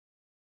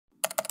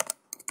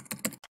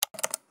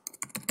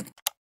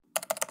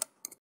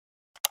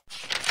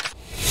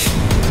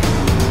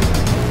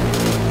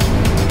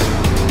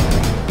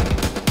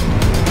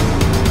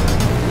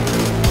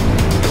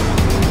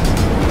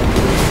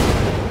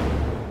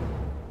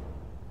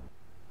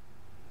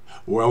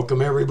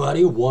Welcome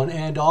everybody, one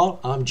and all.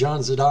 I'm John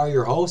Zidar,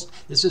 your host.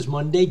 This is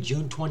Monday,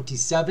 June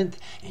 27th,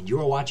 and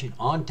you are watching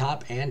On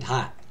Top and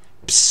Hot.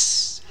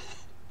 Psst.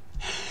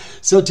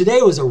 So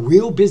today was a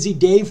real busy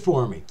day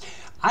for me.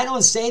 I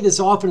don't say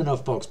this often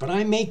enough, folks, but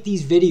I make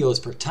these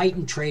videos for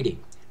Titan Trading.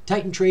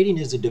 Titan Trading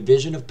is a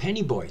division of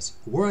Pennybois.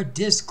 We're a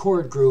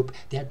Discord group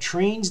that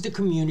trains the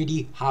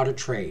community how to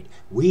trade.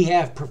 We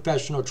have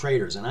professional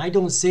traders, and I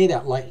don't say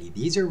that lightly.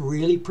 These are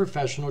really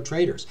professional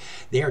traders.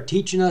 They are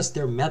teaching us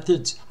their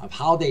methods of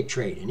how they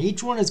trade, and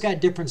each one has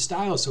got different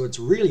styles, so it's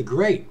really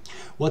great.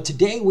 Well,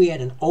 today we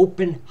had an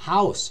open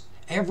house.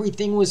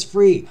 Everything was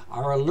free.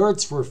 Our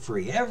alerts were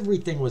free.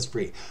 Everything was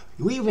free.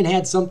 We even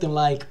had something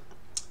like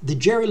the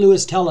Jerry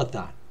Lewis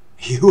Telethon.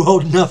 You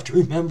old enough to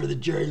remember the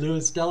Jerry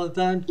Lewis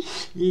Telethon?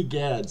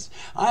 Egads.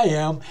 I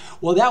am.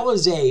 Well, that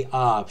was a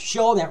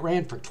show that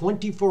ran for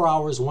 24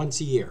 hours once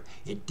a year.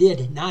 It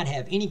did not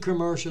have any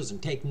commercials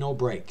and take no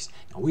breaks.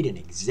 Now, we didn't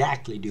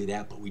exactly do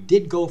that, but we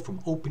did go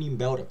from opening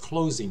bell to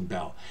closing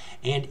bell.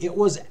 And it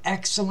was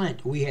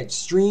excellent. We had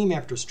stream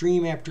after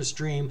stream after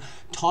stream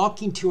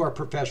talking to our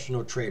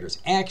professional traders,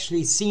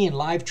 actually seeing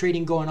live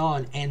trading going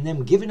on and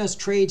them giving us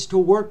trades to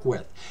work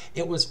with.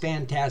 It was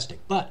fantastic,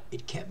 but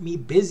it kept me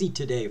busy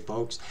today,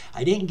 folks.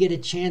 I didn't get a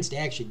chance to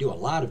actually do a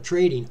lot of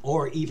trading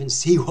or even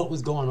see what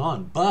was going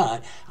on,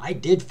 but I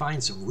did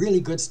find some really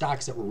good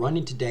stocks that were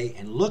running today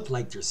and looked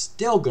like they're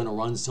still going to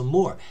run some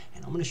more.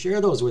 And I'm going to share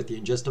those with you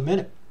in just a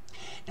minute.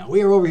 Now,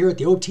 we are over here at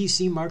the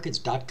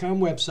OTCmarkets.com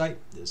website.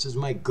 This is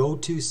my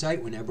go-to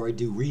site whenever I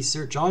do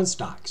research on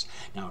stocks.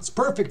 Now, it's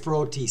perfect for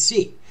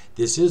OTC.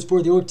 This is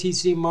for the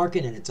OTC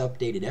market, and it's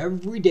updated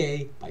every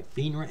day by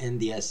FINRA and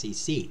the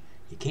SEC.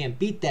 You can't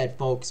beat that,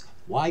 folks.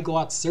 Why go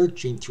out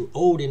searching through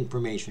old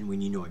information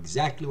when you know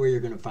exactly where you're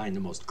going to find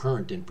the most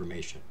current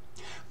information?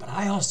 But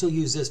I also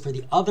use this for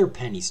the other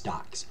penny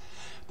stocks.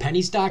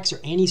 Penny stocks are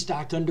any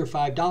stock under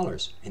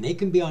 $5, and they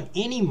can be on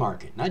any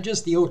market, not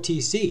just the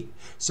OTC.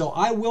 So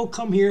I will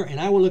come here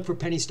and I will look for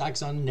penny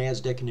stocks on the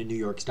NASDAQ and the New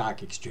York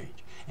Stock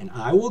Exchange. And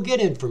I will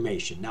get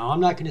information. Now, I'm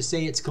not going to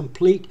say it's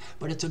complete,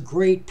 but it's a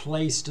great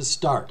place to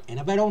start. And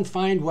if I don't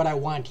find what I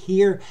want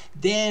here,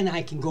 then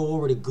I can go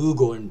over to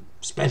Google and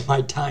spend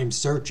my time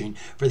searching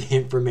for the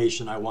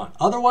information I want.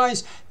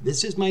 Otherwise,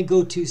 this is my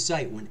go-to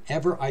site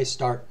whenever I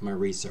start my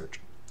research.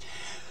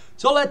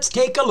 So let's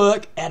take a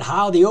look at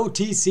how the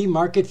OTC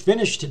market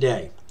finished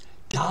today.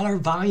 Dollar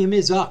volume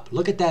is up.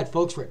 Look at that,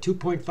 folks. We're at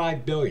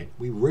 2.5 billion.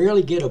 We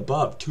rarely get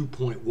above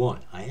 2.1.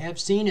 I have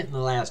seen it in the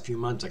last few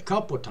months a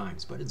couple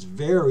times, but it's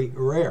very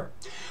rare.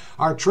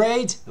 Our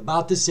trades,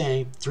 about the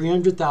same,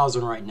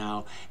 300,000 right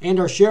now, and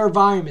our share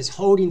volume is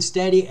holding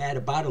steady at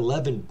about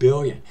 11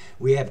 billion.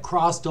 We have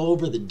crossed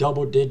over the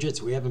double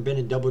digits. We haven't been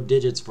in double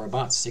digits for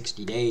about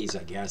 60 days,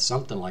 I guess,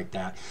 something like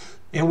that.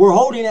 And we're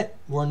holding it.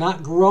 We're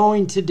not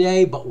growing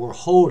today, but we're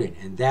holding,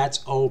 and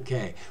that's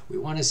okay. We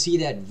want to see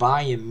that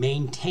volume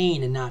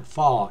maintain and not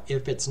fall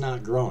if it's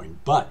not growing,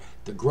 but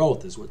the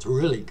growth is what's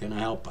really going to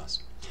help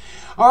us.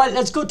 All right,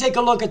 let's go take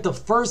a look at the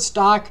first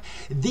stock.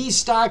 These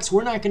stocks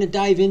we're not going to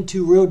dive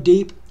into real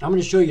deep. I'm going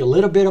to show you a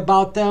little bit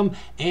about them,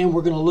 and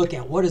we're going to look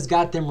at what has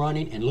got them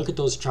running and look at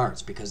those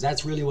charts, because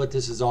that's really what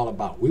this is all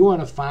about. We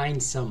want to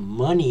find some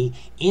money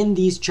in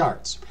these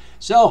charts.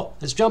 So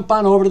let's jump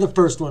on over to the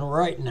first one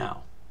right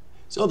now.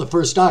 So the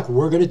first stock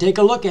we're going to take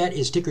a look at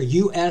is ticker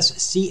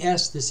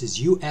USCS. This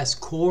is US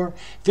Core.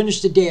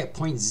 Finished the day at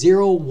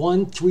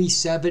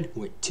 0.0137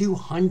 with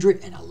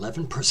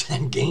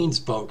 211% gains,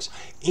 folks.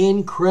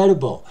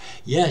 Incredible.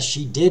 Yes,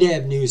 she did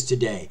have news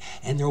today,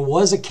 and there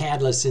was a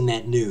catalyst in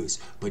that news,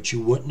 but you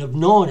wouldn't have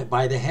known it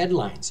by the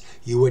headlines.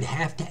 You would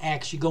have to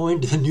actually go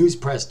into the news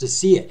press to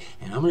see it,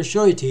 and I'm going to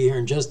show it to you here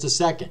in just a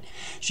second.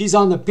 She's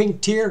on the pink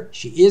tier.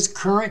 She is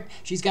current.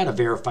 She's got a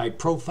verified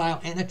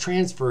profile and a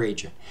transfer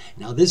agent.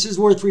 Now, this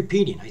is worth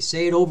repeating. I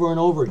say it over and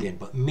over again,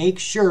 but make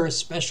sure,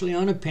 especially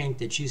on a pink,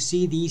 that you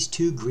see these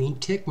two green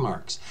tick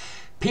marks.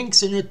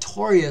 Pinks are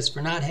notorious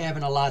for not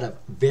having a lot of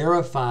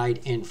verified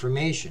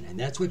information, and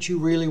that's what you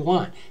really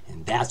want,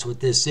 and that's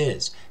what this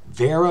is,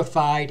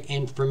 verified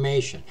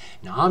information.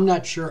 Now, I'm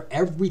not sure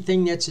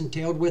everything that's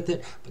entailed with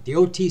it, but the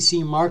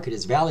OTC market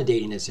is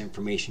validating this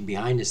information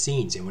behind the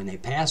scenes, and when they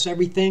pass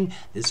everything,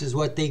 this is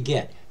what they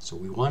get. So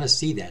we want to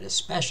see that,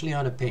 especially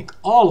on a pink.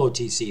 All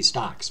OTC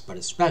stocks, but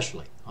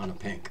especially on a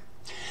pink.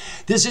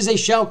 This is a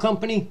shell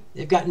company.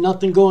 They've got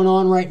nothing going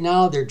on right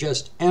now. They're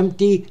just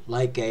empty,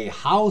 like a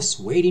house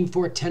waiting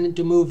for a tenant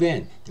to move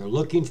in. They're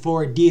looking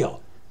for a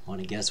deal.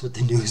 Want to guess what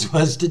the news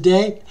was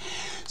today?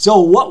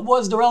 So what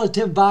was the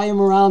relative volume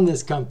around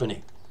this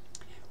company?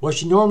 Well,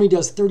 she normally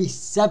does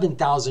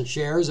 37,000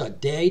 shares a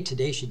day.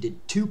 Today she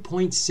did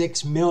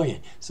 2.6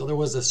 million. So there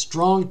was a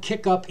strong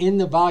kick up in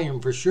the volume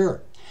for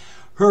sure.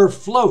 Her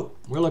float,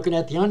 we're looking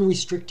at the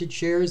unrestricted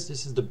shares.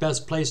 This is the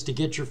best place to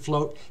get your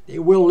float. They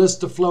will list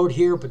the float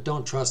here, but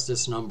don't trust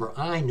this number.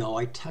 I know,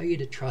 I tell you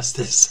to trust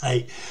this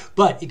site.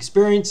 But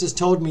experience has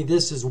told me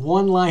this is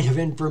one line of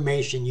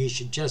information you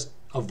should just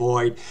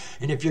avoid.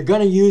 And if you're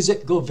going to use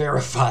it, go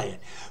verify it.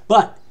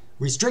 But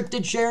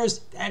Restricted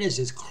shares, that is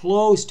as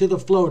close to the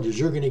float as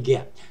you're going to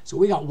get. So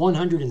we got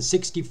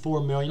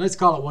 164 million, let's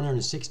call it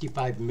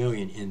 165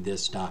 million in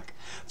this stock.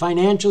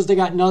 Financials, they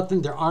got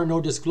nothing. There are no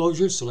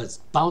disclosures, so let's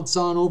bounce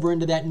on over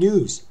into that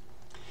news.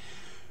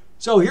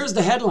 So here's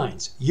the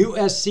headlines.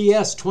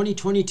 USCS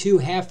 2022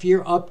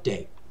 half-year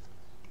update.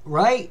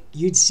 Right?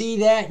 You'd see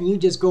that and you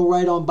just go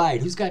right on by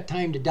it. Who's got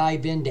time to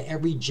dive into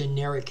every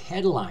generic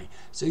headline?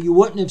 So you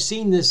wouldn't have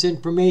seen this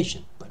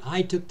information, but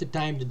I took the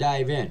time to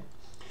dive in.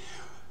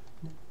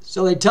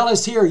 So they tell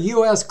us here,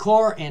 U.S.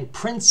 Core and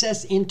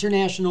Princess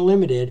International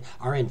Limited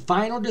are in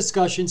final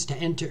discussions to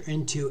enter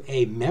into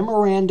a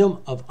memorandum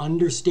of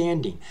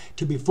understanding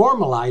to be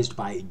formalized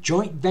by a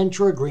joint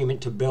venture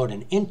agreement to build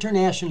an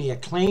internationally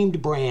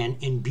acclaimed brand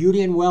in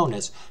beauty and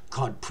wellness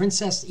called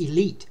Princess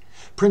Elite.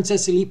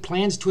 Princess Elite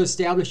plans to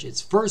establish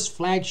its first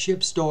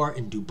flagship store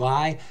in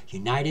Dubai,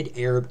 United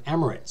Arab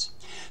Emirates.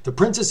 The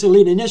Princess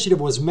Elite initiative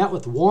was met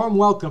with warm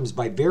welcomes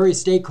by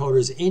various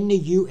stakeholders in the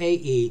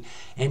UAE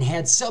and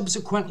had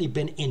subsequently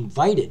been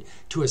invited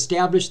to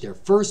establish their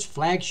first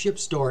flagship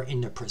store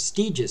in the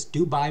prestigious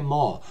Dubai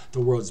Mall, the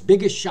world's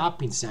biggest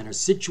shopping center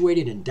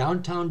situated in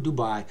downtown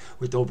Dubai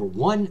with over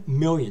 1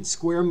 million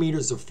square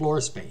meters of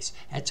floor space.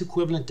 That's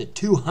equivalent to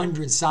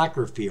 200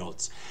 soccer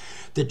fields.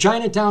 The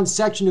Chinatown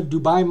section of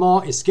Dubai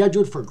Mall is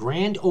scheduled for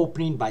grand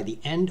opening by the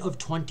end of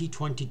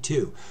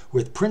 2022,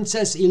 with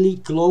Princess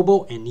Elite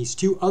Global and these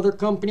two other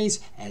companies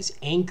as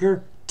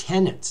anchor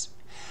tenants.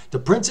 The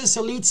Princess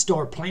Elite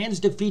store plans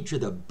to feature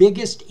the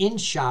biggest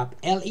in-shop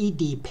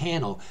LED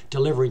panel,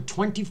 delivering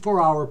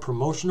 24-hour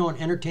promotional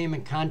and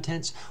entertainment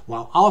contents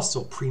while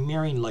also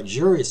premiering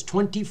luxurious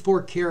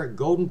 24-karat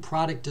golden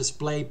product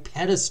display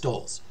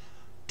pedestals.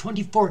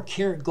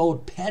 24-karat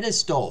gold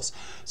pedestals.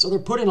 So they're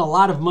putting a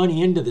lot of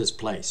money into this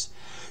place.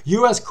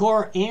 U.S.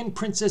 Core and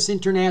Princess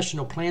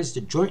International plans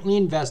to jointly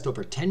invest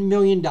over $10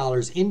 million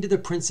into the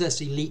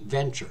Princess Elite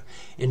venture.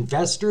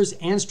 Investors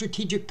and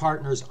strategic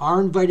partners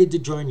are invited to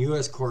join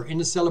U.S. Core in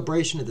the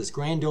celebration of this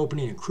grand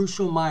opening and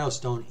crucial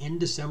milestone in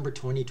December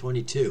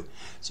 2022.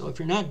 So if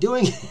you're not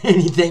doing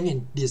anything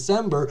in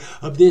December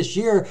of this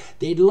year,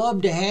 they'd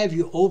love to have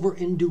you over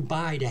in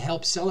Dubai to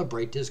help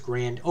celebrate this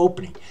grand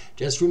opening.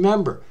 Just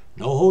remember,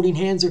 no holding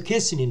hands or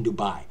kissing in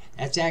Dubai.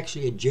 That's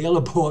actually a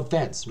jailable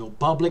offense, no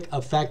public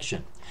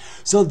affection.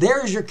 So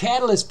there's your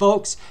catalyst,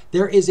 folks.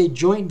 There is a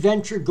joint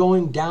venture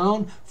going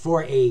down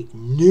for a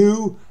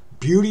new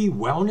beauty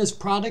wellness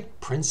product,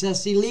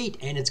 Princess Elite,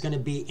 and it's going to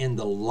be in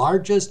the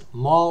largest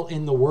mall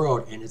in the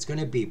world, and it's going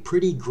to be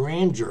pretty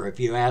grandeur if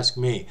you ask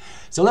me.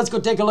 So let's go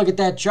take a look at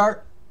that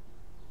chart.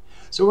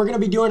 So we're going to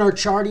be doing our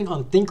charting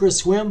on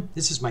Thinkorswim.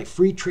 This is my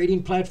free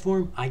trading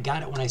platform. I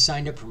got it when I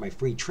signed up for my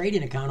free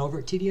trading account over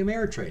at TD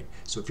Ameritrade.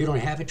 So if you don't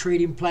have a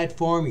trading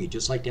platform, you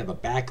just like to have a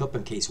backup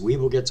in case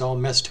Webull gets all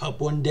messed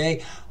up one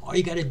day, all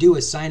you got to do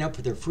is sign up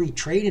for their free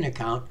trading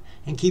account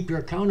and keep your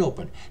account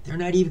open. They're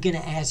not even going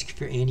to ask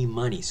for any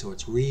money, so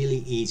it's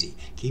really easy.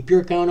 Keep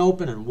your account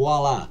open and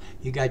voila,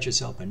 you got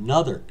yourself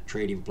another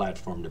trading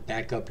platform to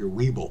back up your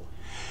Webull.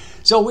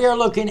 So we are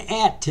looking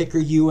at ticker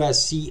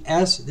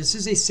USCS. This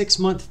is a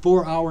 6-month,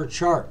 4-hour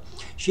chart.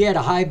 She had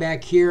a high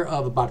back here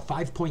of about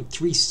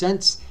 5.3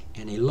 cents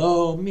and a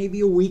low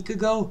maybe a week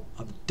ago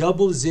of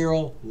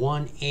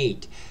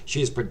 0018. She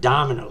has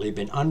predominantly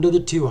been under the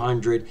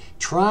 200,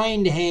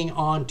 trying to hang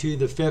on to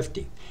the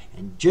 50.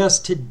 And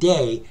just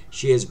today,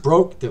 she has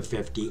broke the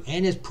 50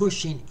 and is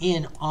pushing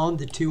in on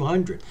the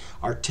 200.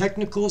 Our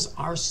technicals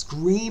are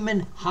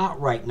screaming hot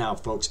right now,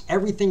 folks.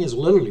 Everything is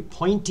literally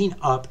pointing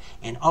up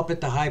and up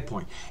at the high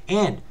point.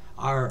 And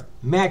our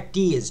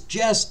MACD has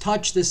just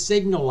touched the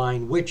signal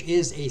line, which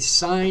is a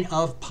sign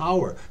of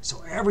power.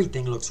 So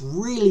everything looks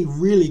really,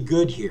 really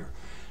good here.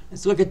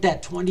 Let's look at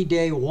that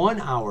 20-day,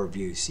 1-hour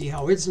view. See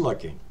how it's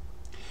looking.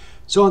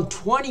 So on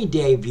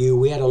 20-day view,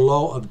 we had a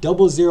low of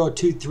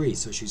 0023.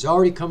 So she's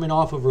already coming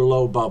off of her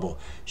low bubble.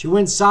 She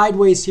went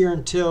sideways here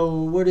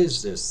until, what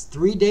is this,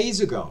 3 days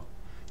ago.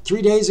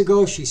 3 days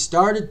ago, she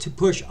started to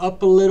push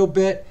up a little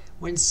bit,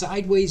 went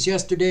sideways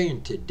yesterday,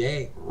 and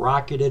today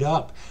rocketed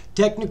up.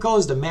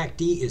 Technicals, the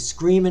MACD is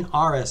screaming.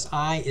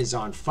 RSI is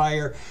on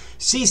fire.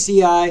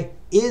 CCI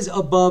is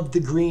above the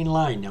green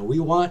line. Now, we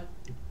want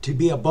to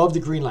be above the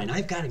green line.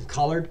 I've got it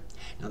colored.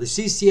 Now, the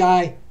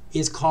CCI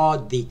is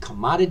called the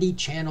Commodity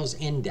Channels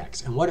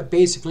Index. And what it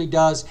basically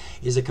does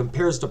is it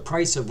compares the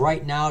price of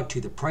right now to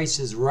the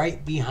prices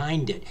right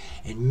behind it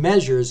and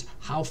measures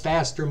how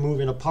fast they're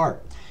moving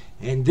apart.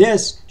 And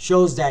this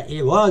shows that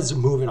it was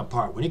moving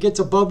apart. When it gets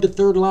above the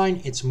third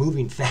line, it's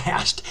moving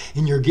fast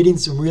and you're getting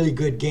some really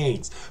good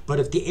gains. But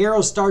if the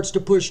arrow starts to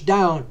push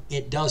down,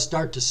 it does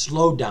start to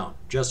slow down,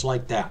 just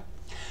like that.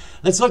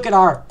 Let's look at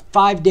our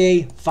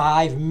 5-day,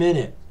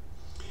 5-minute.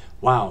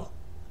 Wow,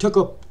 took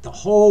up the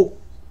whole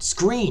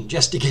screen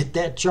just to get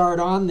that chart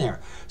on there.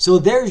 So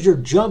there's your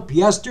jump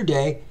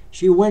yesterday.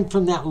 She went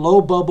from that low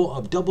bubble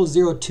of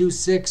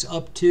 0026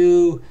 up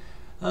to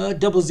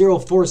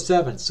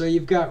 0047. So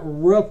you've got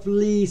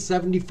roughly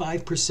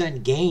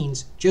 75%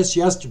 gains just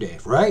yesterday,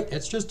 right?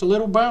 That's just a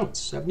little bounce,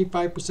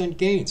 75%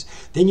 gains.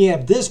 Then you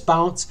have this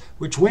bounce,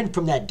 which went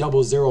from that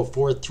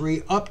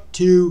 0043 up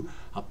to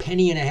a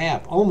penny and a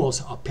half,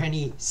 almost a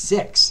penny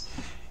 6.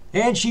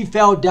 And she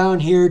fell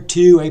down here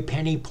to a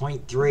penny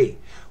 0.3.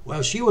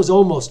 Well, she was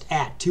almost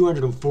at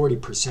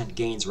 240%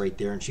 gains right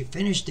there, and she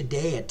finished the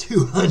day at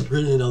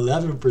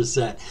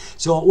 211%.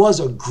 So it was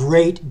a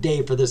great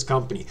day for this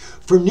company.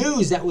 For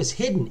news that was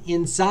hidden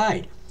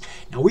inside.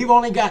 Now, we've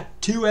only got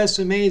 2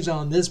 SMAs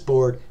on this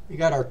board. We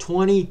got our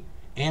 20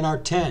 and our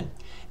 10,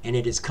 and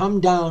it has come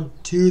down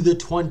to the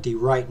 20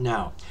 right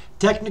now.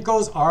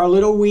 Technicals are a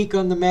little weak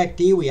on the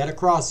MACD. We had a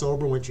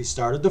crossover when she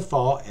started to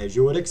fall, as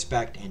you would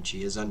expect, and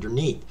she is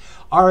underneath.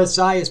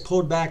 RSI has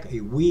pulled back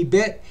a wee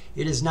bit.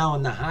 It is now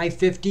in the high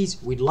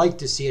 50s. We'd like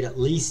to see it at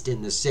least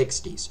in the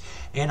 60s.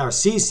 And our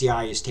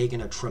CCI is taking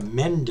a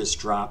tremendous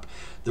drop.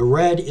 The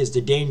red is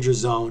the danger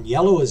zone.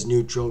 Yellow is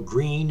neutral.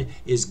 Green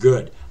is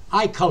good.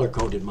 I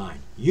color-coded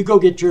mine. You go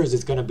get yours,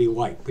 it's going to be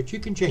white. But you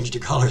can change the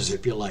colors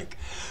if you like.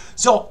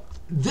 So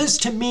this,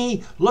 to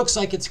me, looks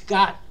like it's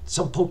got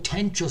some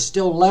potential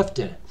still left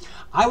in it.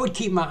 I would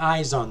keep my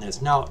eyes on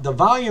this. Now, the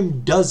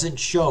volume doesn't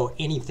show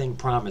anything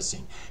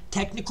promising.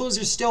 Technicals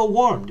are still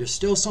warm. There's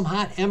still some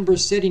hot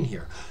embers sitting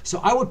here. So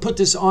I would put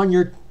this on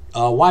your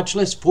watch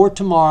list for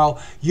tomorrow,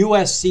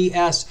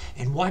 USCS,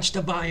 and watch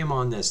the volume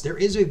on this. There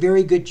is a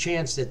very good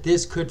chance that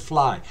this could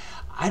fly.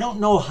 I don't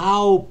know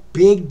how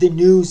big the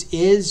news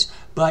is,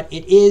 but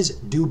it is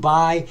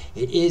Dubai.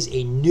 It is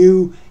a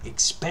new,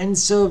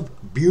 expensive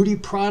beauty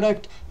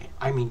product.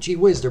 I mean, gee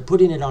whiz, they're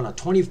putting it on a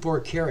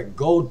 24-karat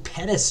gold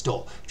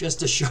pedestal just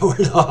to show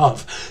it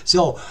off.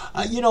 So,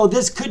 you know,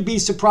 this could be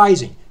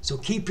surprising. So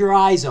keep your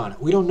eyes on it.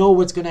 We don't know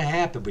what's going to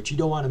happen, but you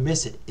don't want to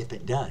miss it if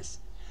it does.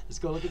 Let's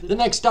go look at the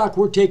next stock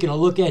we're taking a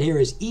look at here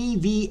is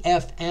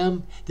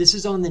EVFM. This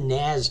is on the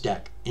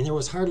NASDAQ, and there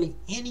was hardly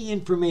any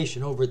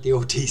information over at the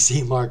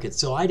OTC market,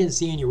 so I didn't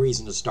see any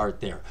reason to start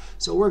there.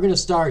 So we're going to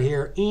start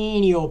here.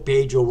 Any old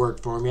page will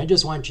work for me. I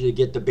just want you to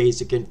get the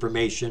basic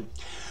information.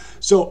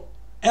 So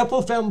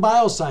EVFM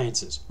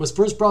Biosciences was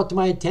first brought to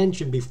my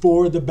attention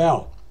before the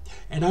bell,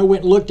 and I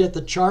went and looked at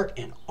the chart,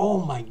 and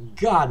oh my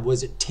God,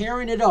 was it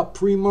tearing it up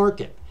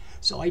pre-market.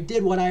 So I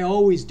did what I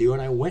always do,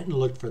 and I went and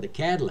looked for the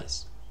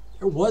catalyst.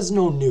 There was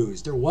no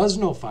news. There was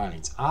no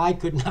filings. I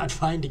could not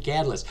find a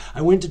catalyst.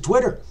 I went to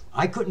Twitter.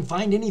 I couldn't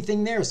find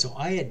anything there, so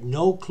I had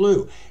no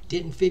clue.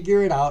 Didn't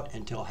figure it out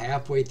until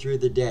halfway through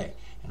the day.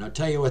 And I'll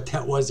tell you what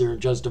that was here in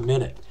just a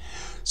minute.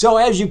 So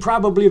as you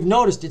probably have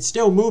noticed, it's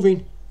still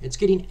moving. It's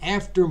getting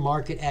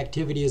aftermarket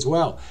activity as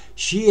well.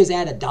 She is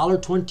at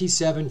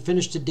 $1.27,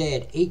 finished today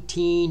at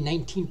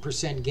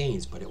 19%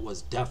 gains, but it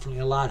was definitely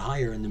a lot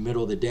higher in the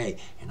middle of the day,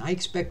 and I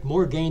expect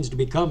more gains to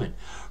be coming.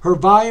 Her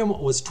volume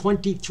was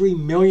 23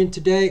 million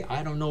today.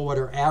 I don't know what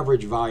her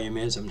average volume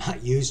is. I'm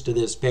not used to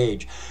this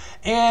page.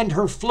 And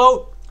her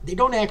float, they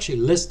don't actually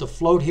list the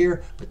float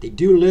here, but they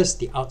do list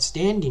the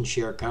outstanding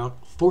share count,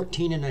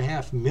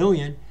 14.5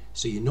 million,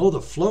 so you know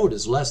the float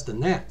is less than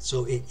that.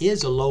 So it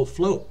is a low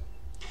float.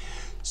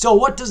 So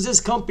what does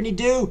this company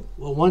do?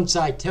 Well, once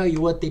I tell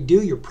you what they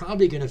do, you're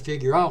probably going to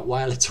figure out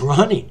while it's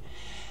running.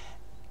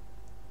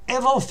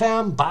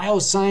 EVFM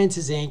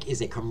Biosciences Inc. is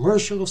a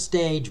commercial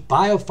stage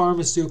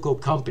biopharmaceutical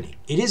company.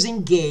 It is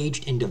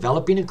engaged in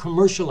developing and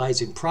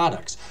commercializing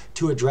products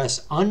to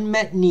address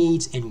unmet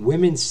needs in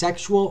women's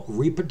sexual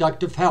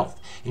reproductive health,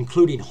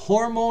 including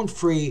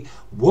hormone-free,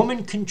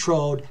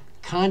 woman-controlled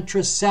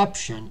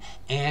contraception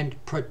and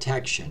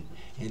protection.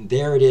 And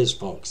there it is,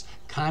 folks,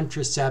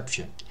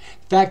 contraception.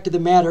 Fact of the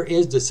matter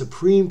is the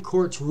Supreme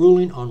Court's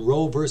ruling on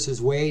Roe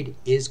versus Wade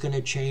is going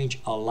to change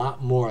a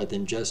lot more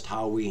than just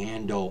how we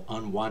handle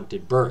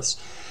unwanted births.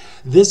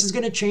 This is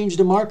going to change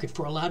the market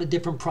for a lot of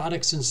different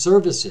products and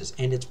services,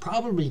 and it's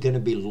probably going to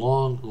be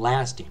long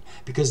lasting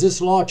because this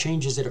law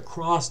changes it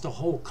across the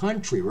whole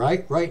country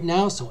right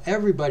now, so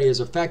everybody is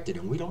affected,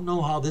 and we don't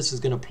know how this is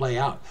going to play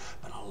out.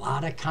 But a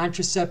lot of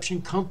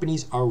contraception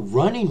companies are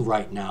running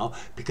right now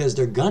because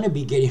they're going to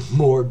be getting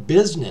more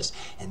business,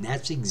 and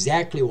that's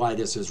exactly why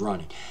this is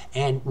running.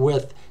 And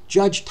with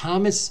Judge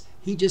Thomas,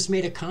 he just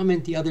made a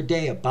comment the other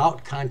day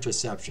about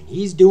contraception.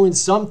 He's doing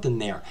something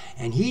there,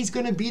 and he's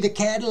going to be the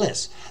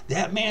catalyst.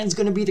 That man's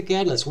going to be the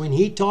catalyst. When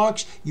he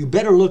talks, you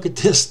better look at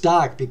this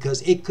stock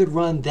because it could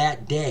run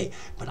that day.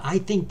 But I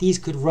think these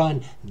could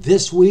run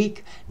this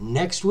week,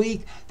 next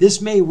week.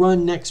 This may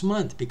run next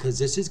month because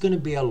this is going to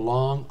be a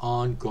long,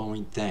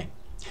 ongoing thing.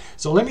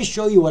 So let me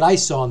show you what I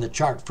saw on the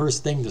chart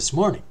first thing this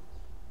morning.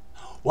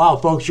 Wow,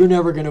 folks, you're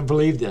never going to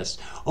believe this.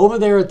 Over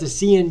there at the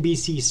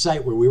CNBC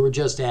site where we were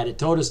just at, it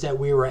told us that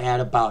we were at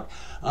about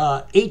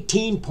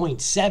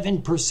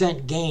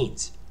 18.7%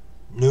 gains.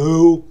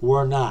 No,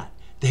 we're not.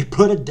 They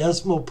put a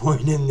decimal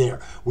point in there.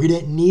 We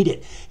didn't need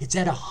it. It's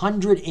at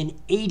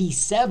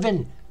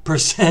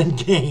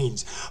 187%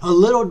 gains. A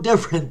little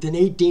different than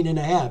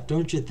 18.5,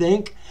 don't you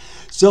think?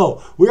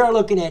 So we are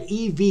looking at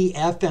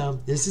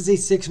EVFM. This is a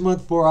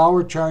 6-month,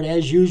 4-hour chart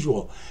as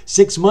usual.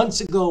 6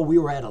 months ago, we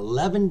were at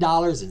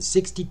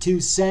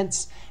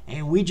 $11.62,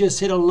 and we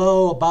just hit a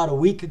low about a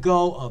week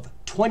ago of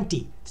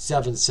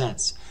 27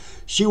 cents.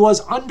 She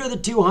was under the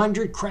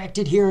 200, cracked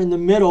it here in the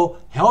middle,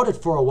 held it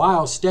for a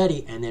while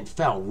steady, and then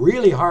fell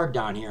really hard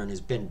down here and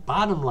has been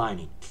bottom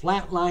lining,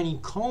 flat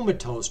lining,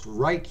 comatose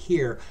right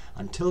here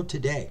until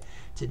today.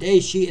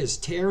 Today she is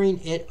tearing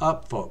it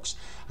up, folks.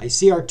 I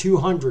see our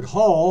 200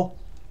 haul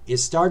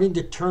is starting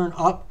to turn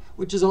up,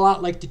 which is a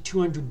lot like the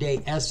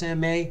 200-day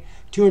SMA.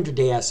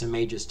 200-day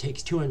SMA just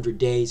takes 200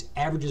 days,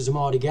 averages them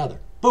all together.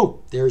 Boom,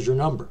 there's your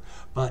number.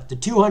 But the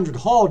 200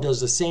 haul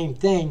does the same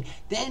thing,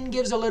 then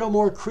gives a little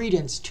more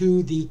credence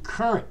to the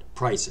current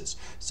prices.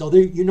 So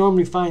there, you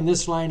normally find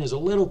this line is a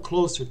little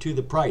closer to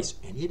the price,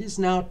 and it is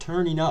now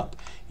turning up.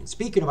 And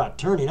speaking about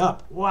turning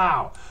up,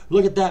 wow,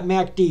 look at that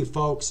MACD,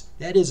 folks.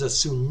 That is a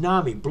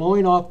tsunami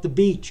blowing off the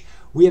beach.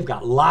 We have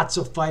got lots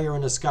of fire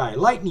in the sky.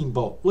 Lightning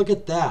bolt, look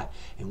at that.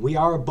 And we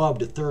are above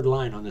the third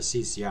line on the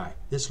CCI.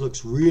 This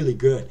looks really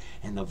good.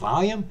 And the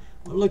volume,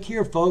 well, look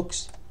here,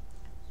 folks.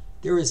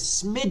 There is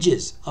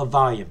smidges of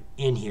volume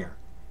in here.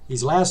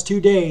 These last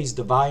 2 days,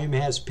 the volume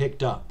has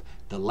picked up.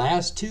 The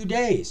last 2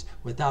 days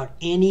without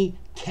any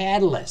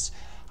catalyst.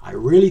 I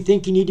really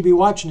think you need to be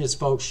watching this,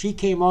 folks. She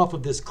came off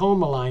of this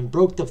coma line,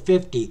 broke the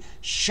 50,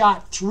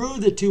 shot through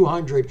the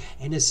 200,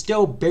 and is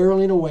still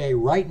barreling away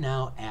right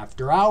now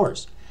after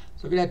hours.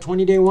 So look at that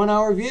 20-day,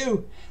 1-hour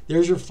view.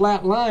 There's your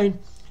flat line.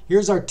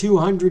 Here's our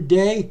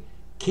 200-day.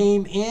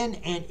 Came in,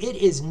 and it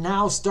is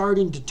now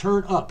starting to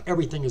turn up.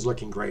 Everything is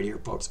looking great here,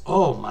 folks.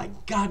 Oh my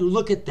God,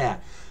 look at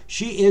that.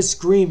 She is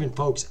screaming,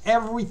 folks.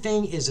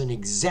 Everything is in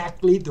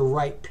exactly the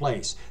right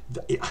place.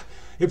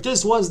 If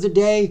this was the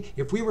day,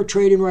 if we were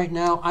trading right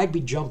now, I'd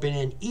be jumping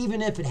in.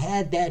 Even if it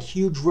had that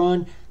huge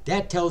run,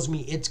 that tells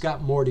me it's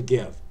got more to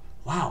give.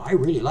 Wow, I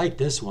really like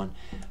this one.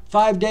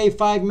 5-day,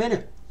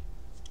 5-minute.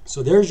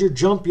 So there's your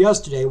jump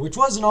yesterday, which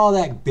wasn't all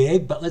that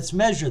big, but let's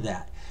measure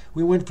that.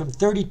 We went from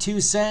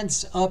 32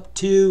 cents up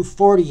to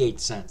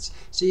 48 cents.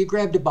 So you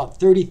grabbed about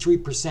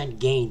 33%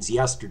 gains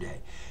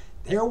yesterday.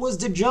 There was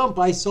the jump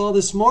I saw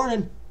this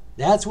morning.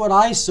 That's what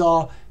I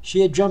saw.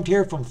 She had jumped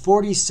here from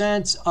 40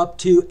 cents up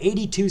to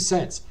 82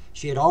 cents.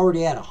 She had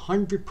already had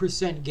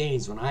 100%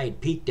 gains when I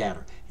had peeked at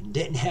her and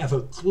didn't have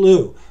a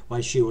clue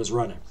why she was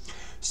running.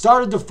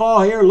 Started to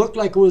fall here, looked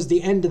like it was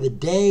the end of the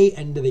day,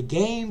 end of the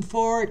game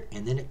for it,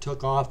 and then it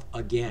took off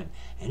again.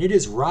 And it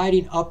is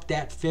riding up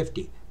that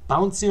 50.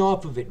 Bouncing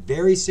off of it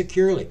very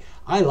securely.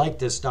 I like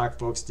this stock,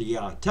 folks. The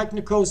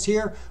technicals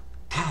here,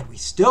 God, we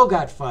still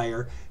got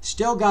fire,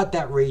 still got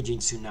that raging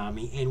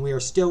tsunami, and we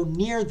are still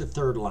near the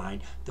third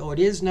line, though it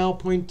is now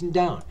pointing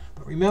down.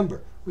 But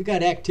remember, we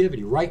got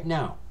activity right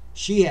now.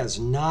 She has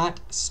not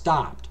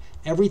stopped.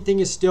 Everything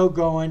is still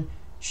going.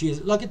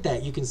 Look at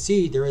that. You can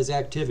see there is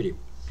activity.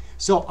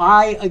 So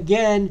I,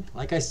 again,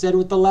 like I said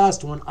with the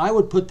last one, I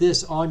would put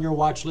this on your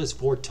watch list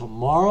for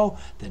tomorrow,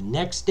 the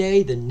next day,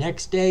 and the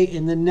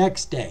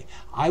next day.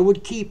 I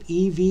would keep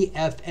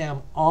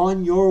EVFM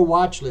on your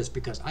watch list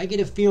because I get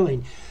a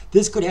feeling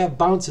this could have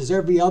bounces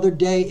every other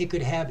day. It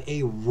could have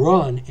a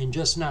run and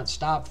just not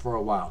stop for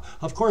a while.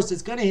 Of course,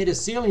 it's going to hit a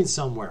ceiling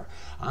somewhere.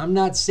 I'm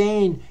not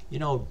saying,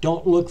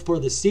 don't look for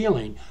the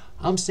ceiling.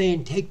 I'm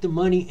saying take the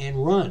money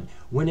and run.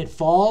 When it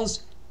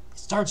falls,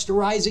 starts to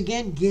rise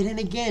again, get in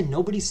again.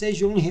 Nobody says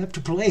you only have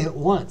to play it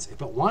once.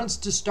 If it wants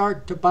to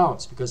start to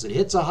bounce because it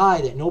hits a high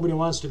that nobody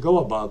wants to go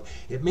above,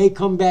 it may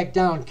come back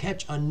down,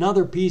 catch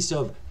another piece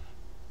of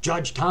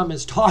Judge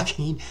Thomas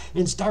talking,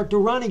 and start to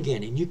run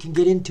again. And you can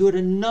get into it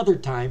another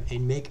time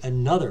and make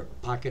another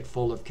pocket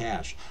full of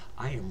cash.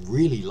 I am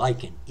really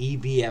liking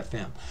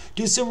EVFM.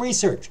 Do some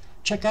research.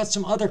 Check out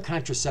some other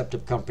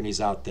contraceptive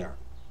companies out there.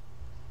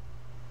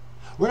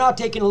 We're now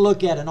taking a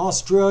look at an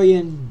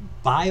Australian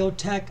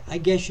biotech, I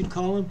guess you'd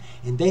call them,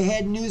 and they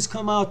had news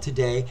come out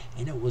today,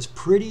 and it was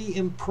pretty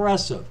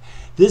impressive.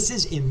 This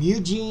is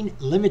Imugene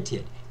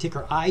Limited,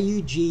 ticker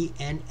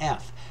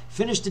IUGNF.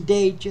 Finished the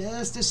day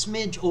just a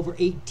smidge over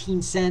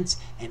 18 cents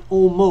and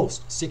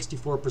almost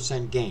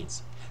 64%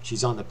 gains.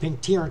 She's on the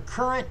pink tier and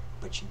current,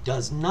 but she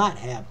does not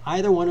have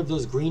either one of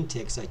those green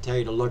ticks I tell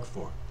you to look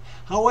for.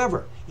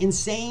 However, in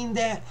saying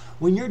that,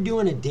 when you're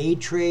doing a day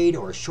trade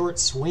or a short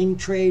swing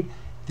trade,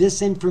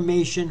 this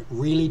information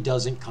really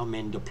doesn't come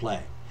into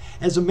play.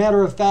 As a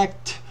matter of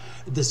fact,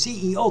 the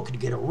CEO could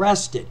get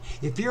arrested.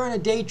 If you're in a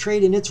day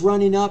trade and it's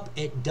running up,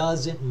 it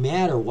doesn't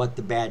matter what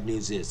the bad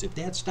news is. If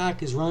that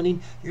stock is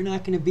running, you're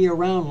not going to be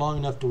around long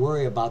enough to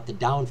worry about the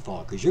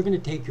downfall because you're going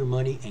to take your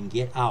money and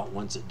get out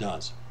once it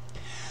does.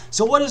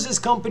 So what does this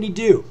company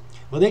do?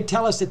 Well, they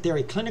tell us that they're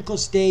a clinical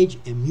stage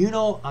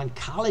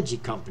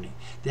immuno-oncology company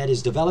that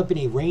is developing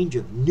a range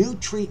of new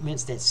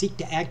treatments that seek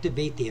to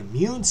activate the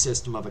immune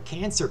system of a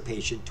cancer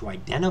patient to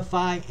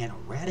identify and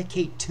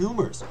eradicate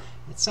tumors.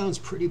 It sounds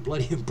pretty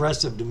bloody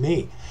impressive to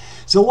me.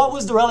 So what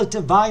was the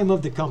relative volume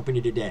of the company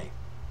today?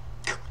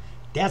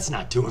 That's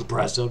not too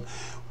impressive.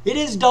 It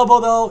is double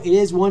though. It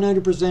is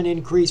 100%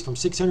 increase from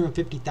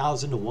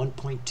 650,000 to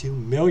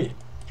 1.2 million.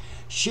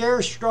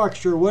 Share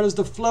structure, what is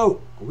the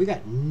float? Well, we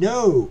got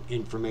no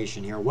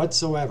information here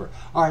whatsoever.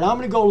 All right, I'm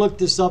going to go look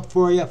this up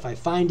for you. If I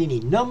find any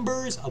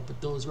numbers, I'll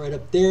put those right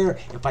up there.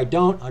 If I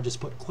don't, I'll just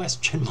put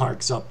question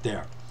marks up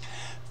there.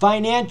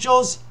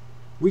 Financials,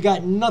 we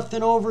got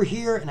nothing over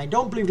here, and I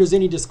don't believe there's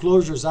any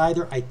disclosures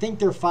either. I think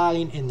they're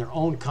filing in their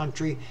own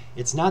country.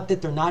 It's not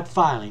that they're not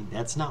filing.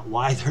 That's not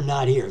why they're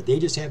not here. They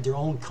just have their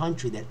own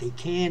country that they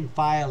can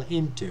file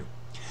into.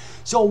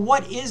 So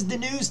what is the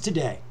news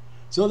today?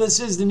 So this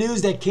is the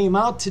news that came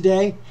out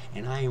today,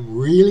 and I am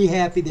really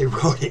happy they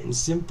wrote it in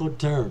simple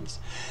terms.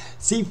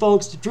 See,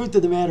 folks, the truth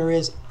of the matter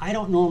is I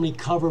don't normally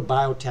cover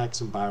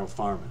biotechs and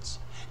biopharmas.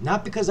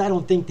 Not because I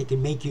don't think they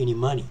can make you any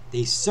money.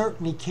 They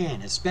certainly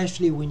can,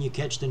 especially when you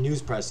catch the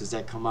news presses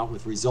that come out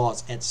with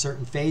results at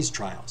certain phase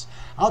trials.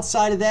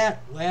 Outside of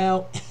that,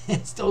 well,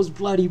 it's those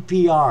bloody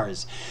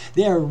PRs.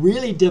 They are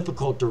really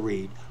difficult to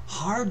read,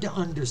 hard to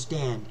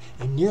understand,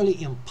 and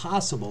nearly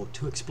impossible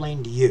to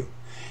explain to you.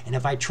 And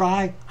if I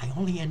try, I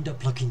only end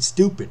up looking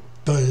stupid.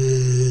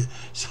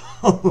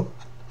 So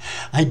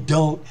I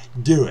don't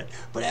do it.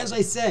 But as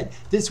I said,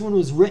 this one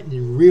was written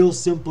in real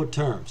simple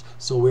terms.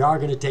 So we are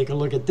going to take a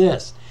look at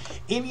this.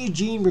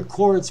 Imugene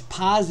records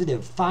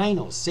positive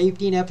final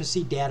safety and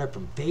efficacy data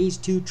from phase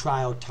 2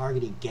 trial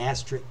targeting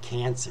gastric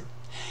cancer.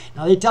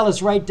 Now they tell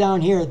us right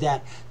down here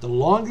that the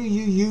longer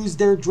you use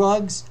their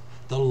drugs,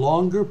 the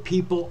longer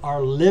people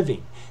are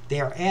living. They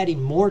are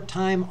adding more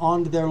time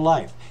onto their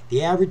life.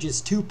 The average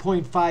is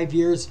 2.5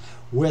 years,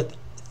 with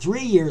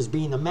 3 years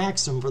being the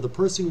maximum for the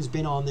person who's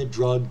been on the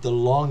drug the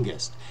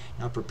longest.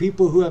 Now for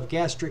people who have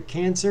gastric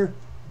cancer,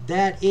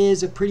 that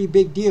is a pretty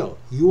big deal.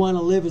 You want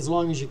to live as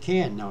long as you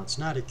can. Now it's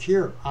not a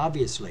cure,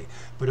 obviously,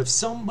 but if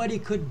somebody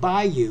could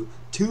buy you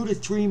 2 to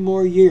 3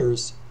 more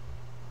years,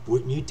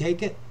 wouldn't you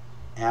take it?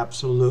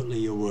 Absolutely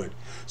you would.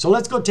 So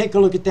let's go take a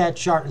look at that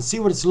chart and see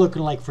what it's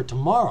looking like for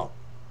tomorrow.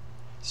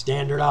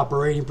 Standard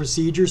operating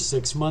procedure,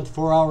 6-month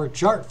 4-hour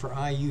chart for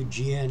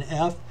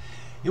IUGNF.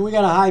 And we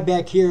got a high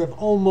back here of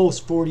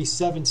almost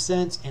 47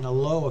 cents and a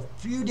low a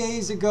few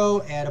days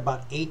ago at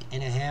about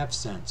 8.5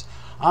 cents.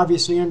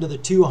 Obviously under the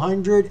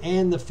 200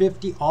 and the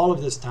 50, all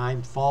of this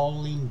time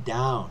falling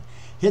down.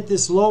 Hit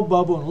this low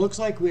bubble and it looks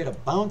like we had a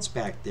bounce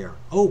back there.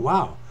 Oh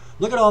wow,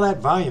 look at all that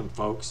volume,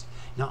 folks.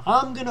 Now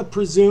I'm going to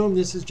presume,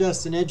 this is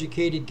just an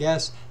educated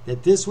guess,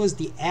 that this was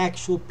the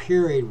actual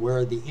period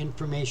where the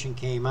information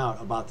came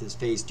out about this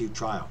phase 2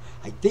 trial.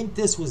 I think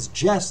this was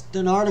just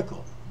an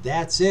article.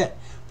 That's it.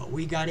 But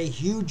we got a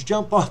huge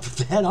jump off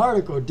of that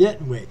article,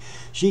 didn't we?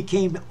 She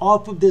came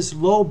off of this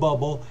low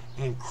bubble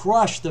and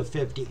crushed the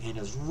 50 and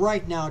is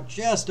right now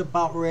just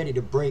about ready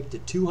to break the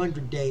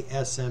 200-day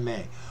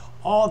SMA.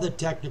 All the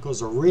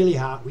technicals are really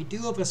hot. We do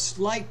have a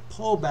slight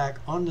pullback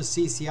on the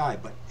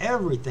CCI, but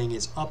everything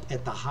is up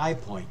at the high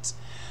points.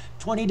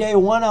 20-day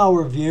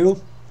 1-hour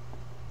view,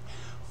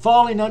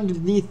 falling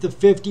underneath the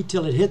 50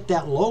 till it hit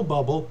that low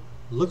bubble.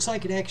 Looks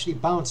like it actually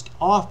bounced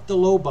off the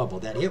low bubble.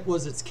 That hit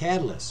was its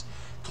catalyst.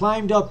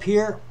 Climbed up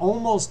here,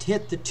 almost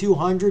hit the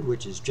 200,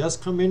 which has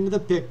just come into the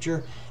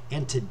picture,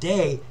 and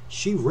today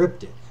she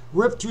ripped it.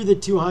 Ripped through the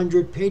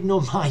 200, paid no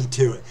mind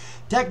to it.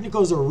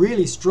 Technicals are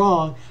really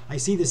strong. I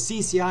see the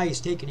CCI is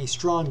taking a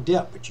strong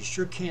dip, but you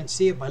sure can't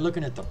see it by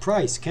looking at the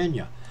price, can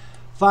you?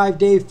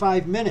 5-day,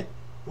 5-minute.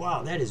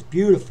 Wow, that is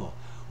beautiful.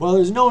 Well,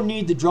 there's no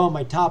need to draw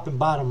my top and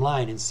bottom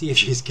line and see if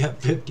she's got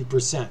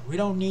 50%. We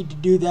don't need to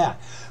do that.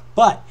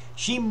 But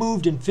she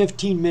moved in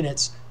 15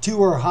 minutes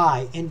to her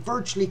high and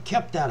virtually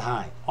kept that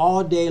high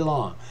all day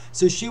long.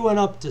 So she went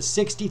up to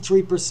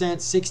 63%,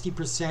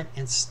 60%,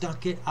 and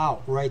stuck it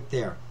out right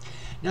there.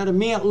 Now to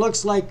me it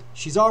looks like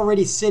she's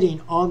already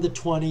sitting on the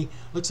 20.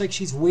 Looks like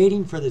she's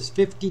waiting for this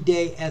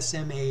 50-day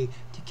SMA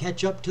to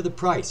catch up to the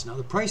price. Now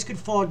the price could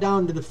fall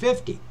down to the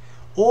 50,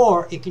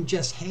 or it can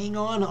just hang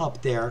on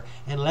up there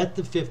and let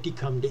the 50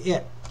 come to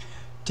it.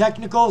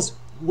 Technicals,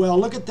 well,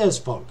 look at this,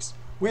 folks.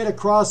 We had a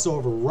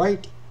crossover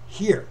right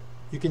here.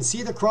 You can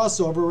see the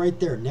crossover right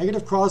there,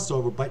 negative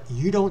crossover, but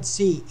you don't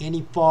see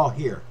any fall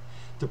here.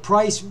 The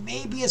price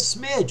may be a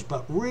smidge,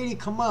 but really,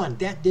 come on,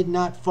 that did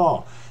not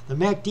fall. The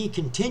MACD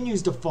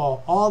continues to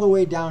fall all the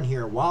way down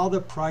here while the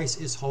price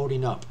is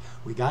holding up.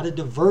 We got a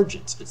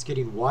divergence. It's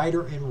getting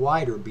wider and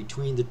wider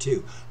between the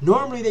two.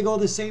 Normally they go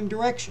the same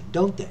direction,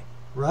 don't they?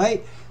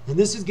 Right? And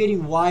this is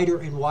getting wider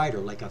and wider,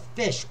 like a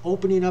fish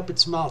opening up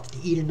its mouth to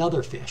eat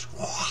another fish.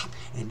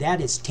 And that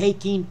is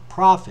taking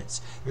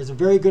profits. There's a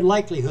very good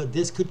likelihood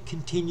this could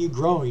continue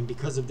growing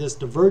because of this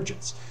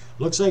divergence.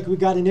 Looks like we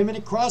got an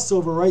imminent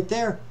crossover right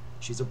there.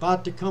 She's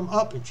about to come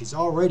up and she's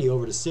already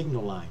over the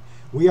signal line.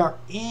 We are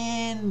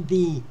in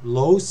the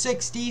low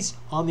 60s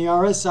on the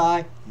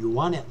RSI. You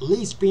want to at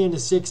least be in the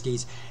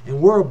 60s,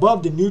 and we're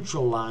above the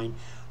neutral line.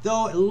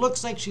 Though it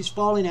looks like she's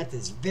falling at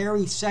this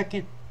very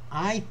second,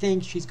 I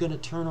think she's going to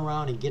turn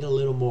around and get a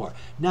little more.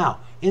 Now,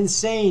 in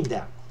saying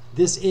that,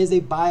 this is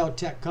a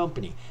biotech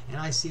company, and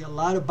I see a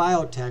lot of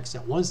biotechs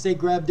that once they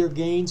grab their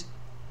gains,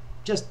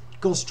 just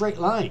go straight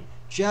line.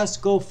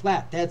 Just go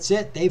flat. That's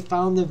it. They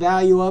found the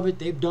value of it.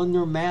 They've done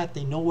their math.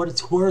 They know what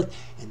it's worth,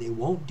 and they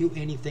won't do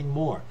anything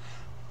more.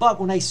 But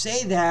when I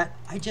say that,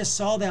 I just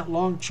saw that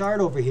long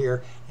chart over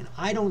here, and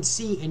I don't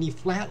see any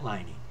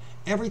flatlining.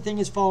 Everything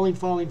is falling,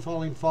 falling,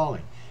 falling,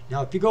 falling.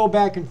 Now, if you go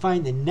back and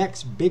find the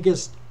next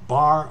biggest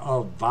bar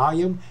of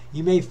volume,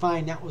 you may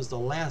find that was the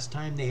last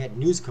time they had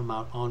news come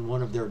out on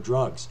one of their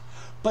drugs.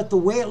 But the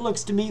way it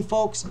looks to me,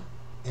 folks,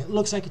 it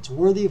looks like it's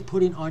worthy of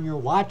putting on your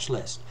watch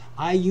list.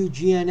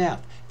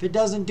 IUGNF. If it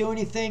doesn't do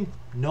anything,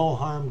 no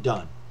harm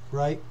done,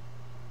 right?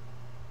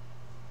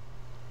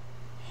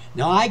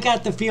 Now, I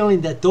got the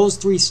feeling that those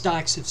three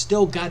stocks have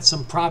still got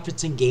some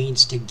profits and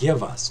gains to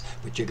give us,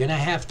 but you're going to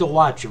have to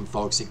watch them,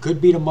 folks. It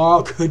could be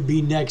tomorrow, could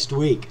be next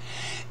week.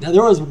 Now,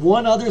 there was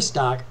one other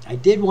stock I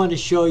did want to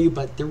show you,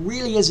 but there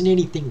really isn't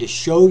anything to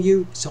show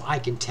you, so I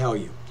can tell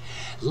you.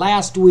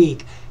 Last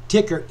week,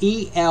 ticker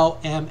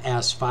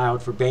ELMS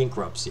filed for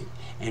bankruptcy.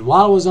 And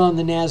while it was on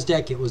the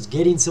NASDAQ, it was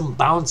getting some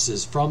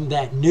bounces from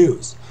that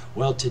news.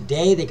 Well,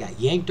 today they got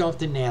yanked off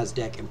the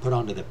NASDAQ and put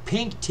onto the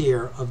pink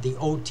tier of the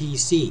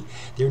OTC.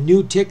 Their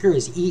new ticker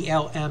is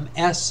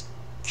ELMSQ.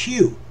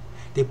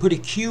 They put a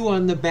Q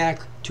on the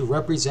back to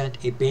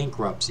represent a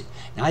bankruptcy.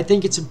 Now, I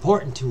think it's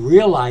important to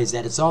realize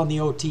that it's on the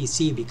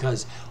OTC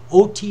because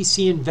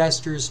OTC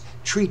investors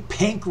treat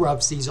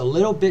bankruptcies a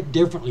little bit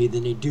differently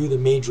than they do the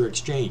major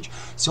exchange.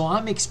 So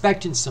I'm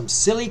expecting some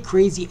silly,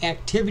 crazy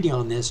activity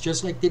on this,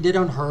 just like they did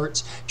on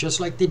Hertz, just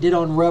like they did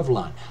on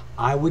Revlon.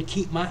 I would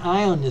keep my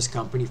eye on this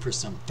company for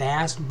some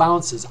fast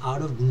bounces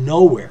out of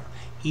nowhere.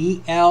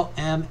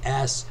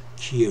 ELMSQ.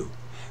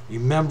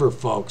 Remember,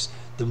 folks,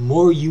 the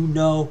more you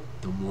know,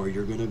 the more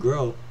you're going to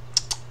grow.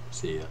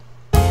 See ya.